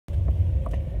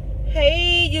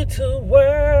Hey YouTube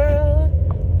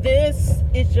world, this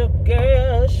is your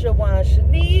girl Shawan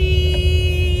Shenek.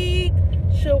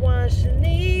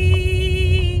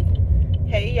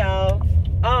 Hey y'all,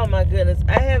 oh my goodness,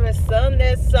 I haven't sung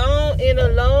that song in a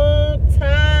long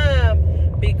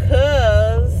time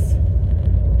because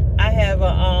I have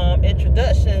a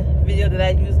introduction video that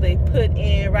I usually put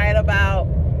in right about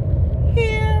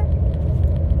here.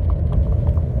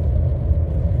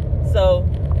 So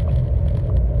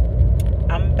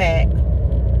I'm back.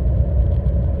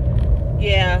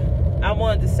 Yeah, I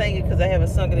wanted to sing it because I haven't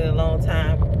sung it in a long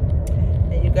time.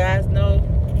 And you guys know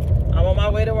I'm on my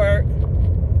way to work.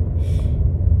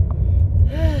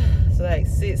 It's like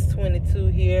 6:22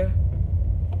 here.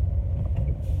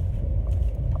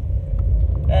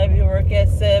 Gotta be to work at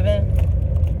 7.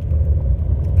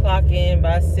 Clock in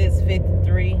by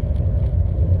 6:53.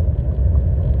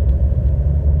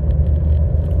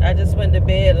 I just went to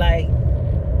bed like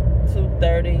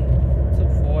 2:30,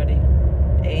 2:40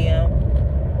 a.m.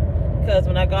 Because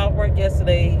when I got off work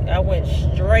yesterday, I went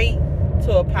straight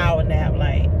to a power nap.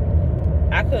 Like,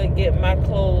 I couldn't get my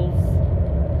clothes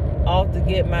off to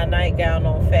get my nightgown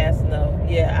on fast enough.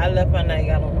 Yeah, I left my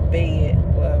nightgown on the bed.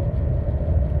 Well,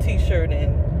 t-shirt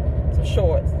and some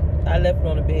shorts. I left it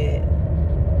on the bed.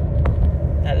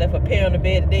 I left a pair on the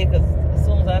bed today because as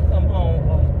soon as I come home,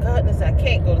 oh goodness, I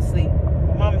can't go to sleep.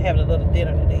 My mama having a little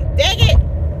dinner today. Dang it!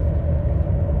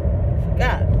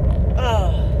 Forgot.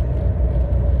 Oh.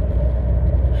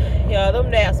 Y'all, them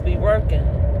naps be working.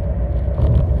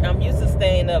 I'm used to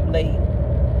staying up late.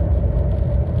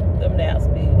 Them naps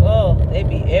be, they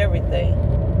be everything.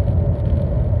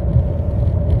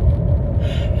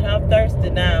 And I'm thirsty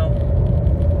now.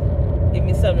 Give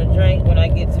me something to drink when I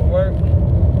get to work.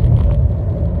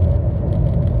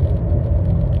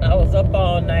 I was up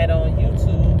all night on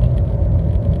YouTube,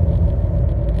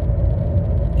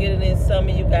 getting in some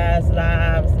of you guys'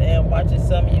 lives and watching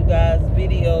some of you guys'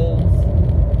 videos.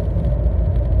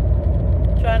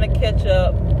 Trying to catch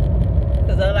up,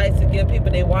 because I like to give people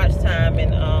their watch time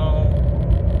and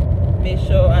make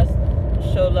sure I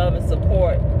show love and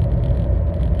support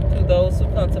to those who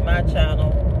come to my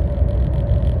channel.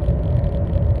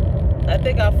 I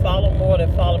think I follow more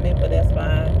than follow me, but that's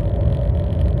fine,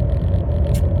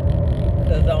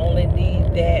 because I only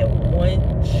need that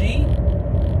 1G,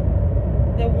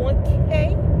 that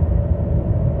 1K.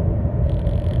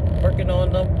 Working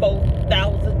on them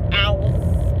 4,000 hours,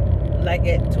 like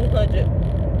at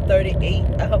 238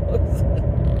 hours.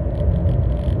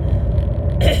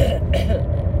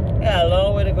 Got a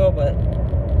long way to go, but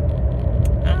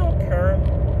I don't care.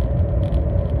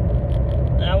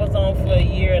 I was on for a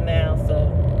year now, so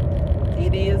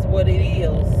it is what it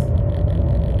is.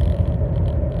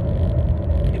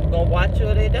 People gonna watch you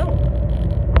or they don't.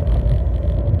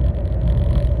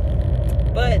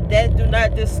 But that do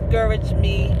not discourage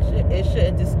me. It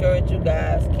shouldn't discourage you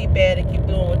guys. Keep at it. Keep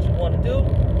doing what you want to do.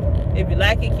 If you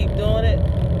like it, keep doing it.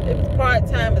 If it's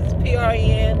part-time, if it's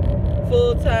PRN,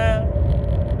 full-time,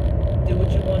 do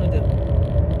what you want to do.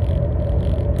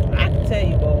 I can tell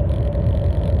you, boy,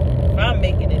 if I'm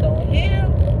making it on here,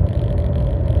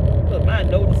 put my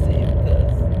notice in,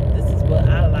 because this is what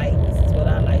I like. This is what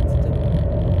I like to do.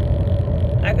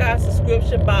 I got a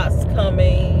subscription box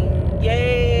coming.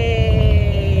 Yay!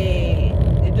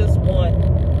 It just won.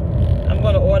 I'm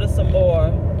going to order some more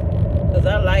because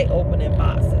I like opening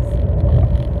boxes.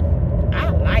 I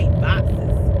like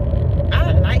boxes.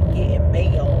 I like getting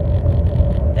mail.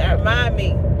 That remind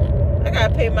me, I got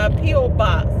to pay my P.O.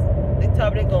 box. They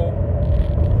told me they're going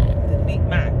to delete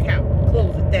my account,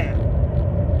 close it down.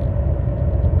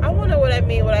 I wonder what that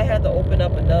means when I have to open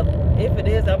up another one. If it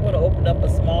is, I'm going to open up a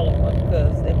smaller one,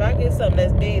 because if I get something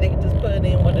that's big, they can just put it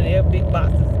in one of their big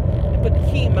boxes and put the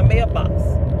key in my mailbox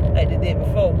like they did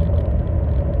before.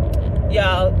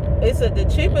 Y'all, it's the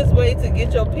cheapest way to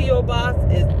get your P.O. box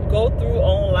is go through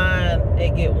online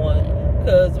and get one.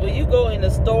 Because when you go in the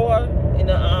store, in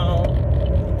the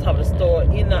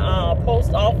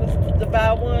post office to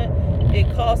buy one, it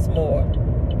costs more.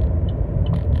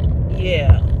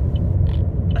 Yeah.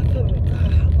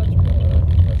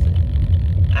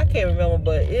 I can't remember,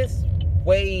 but it's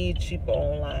way cheaper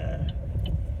online.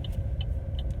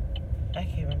 I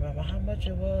can't remember how much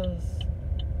it was,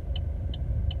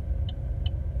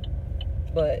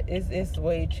 but it's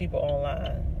way cheaper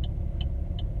online.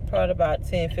 Probably about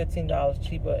 $10-15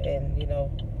 cheaper, and you know,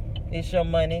 it's your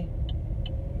money.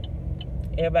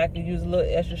 Everybody can use a little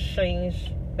extra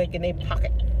change back in their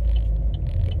pocket.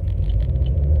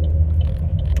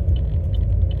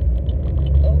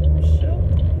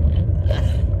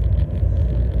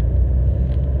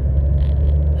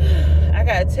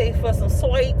 got a taste for some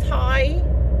soy Thai.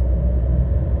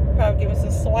 Probably give me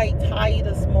some soy Thai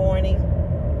this morning.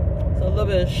 So a little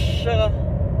bit of sugar.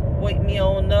 Wake me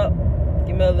on up.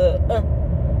 Give me a little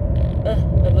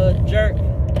jerk.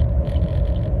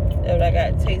 That's what I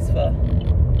got a taste for.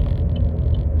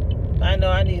 I know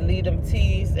I need to leave them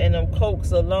teas and them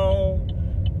cokes alone.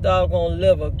 Doggone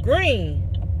liver green.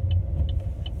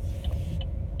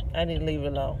 I need to leave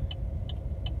it alone.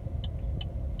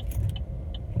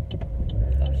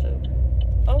 Oh shoot.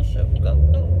 Oh shoot. Go.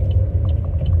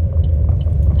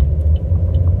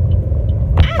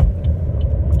 Ah!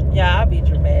 Yeah, I'll be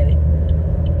dramatic.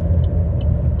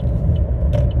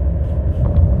 I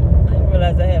didn't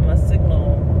realize I had my signal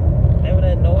on. Maybe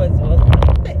that noise was.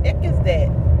 What the heck is that?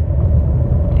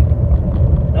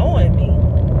 Annoying me.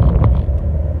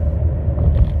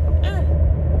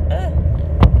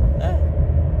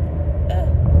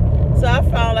 So I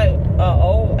found like an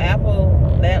old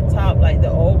Apple laptop, like the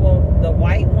old one, the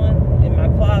white one, in my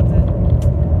closet.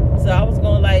 So I was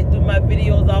gonna like do my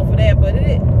videos off of that, but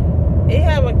it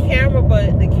have a camera,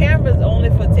 but the camera is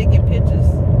only for taking pictures.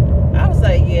 I was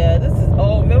like, yeah, this is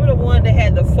old. Remember the one that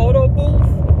had the photo booth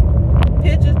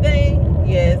picture thing?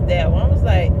 Yeah, it's that one. I was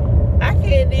like, I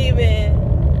can't even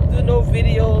do no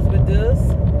videos with this.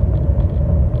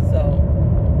 So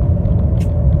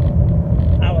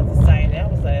I was excited. I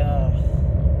was like, oh,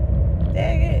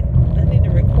 dang it, I need to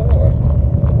record.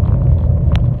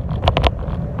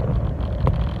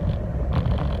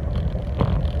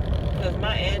 Because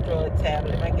my Android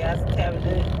tablet, my gas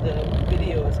tablet, the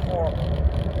video is horrible.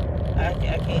 I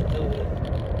can't do it.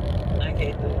 I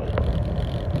can't do it.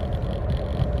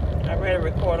 I'd rather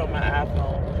record on my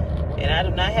iPhone. And I do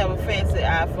not have a fancy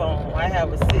iPhone. I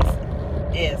have a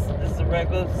 6S. This is a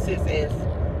regular 6S.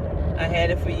 I had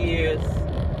it for years.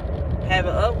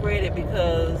 Haven't upgraded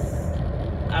because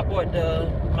I bought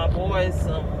my boys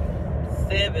some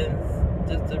 7s,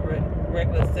 just a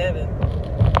regular 7.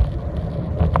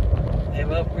 They've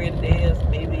upgraded theirs.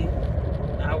 Maybe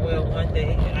I will one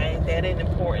day. That ain't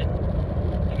important.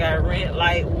 I got rent,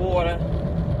 light, water,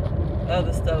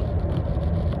 other stuff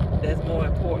that's more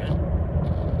important.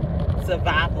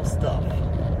 Survival stuff,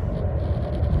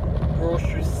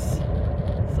 groceries.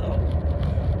 So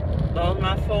as long as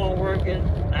my phone working,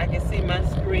 I can see my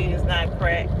screen is not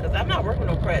cracked, because I'm not working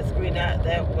on cracked screen.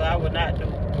 That what I would not do.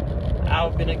 I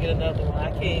was gonna get another one.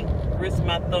 I can't risk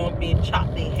my thumb being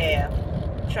chopped in half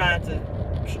trying to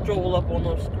stroll up on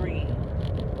no screen.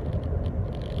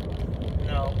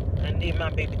 No, I need my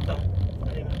baby thumb.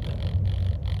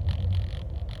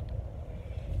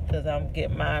 Because I'm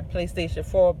getting my PlayStation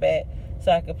 4 back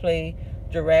so I can play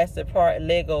Jurassic Park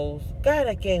Legos. God,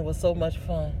 that game was so much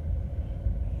fun.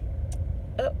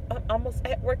 I'm almost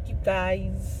at work, you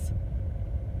guys.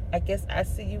 I guess I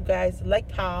see you guys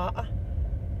later.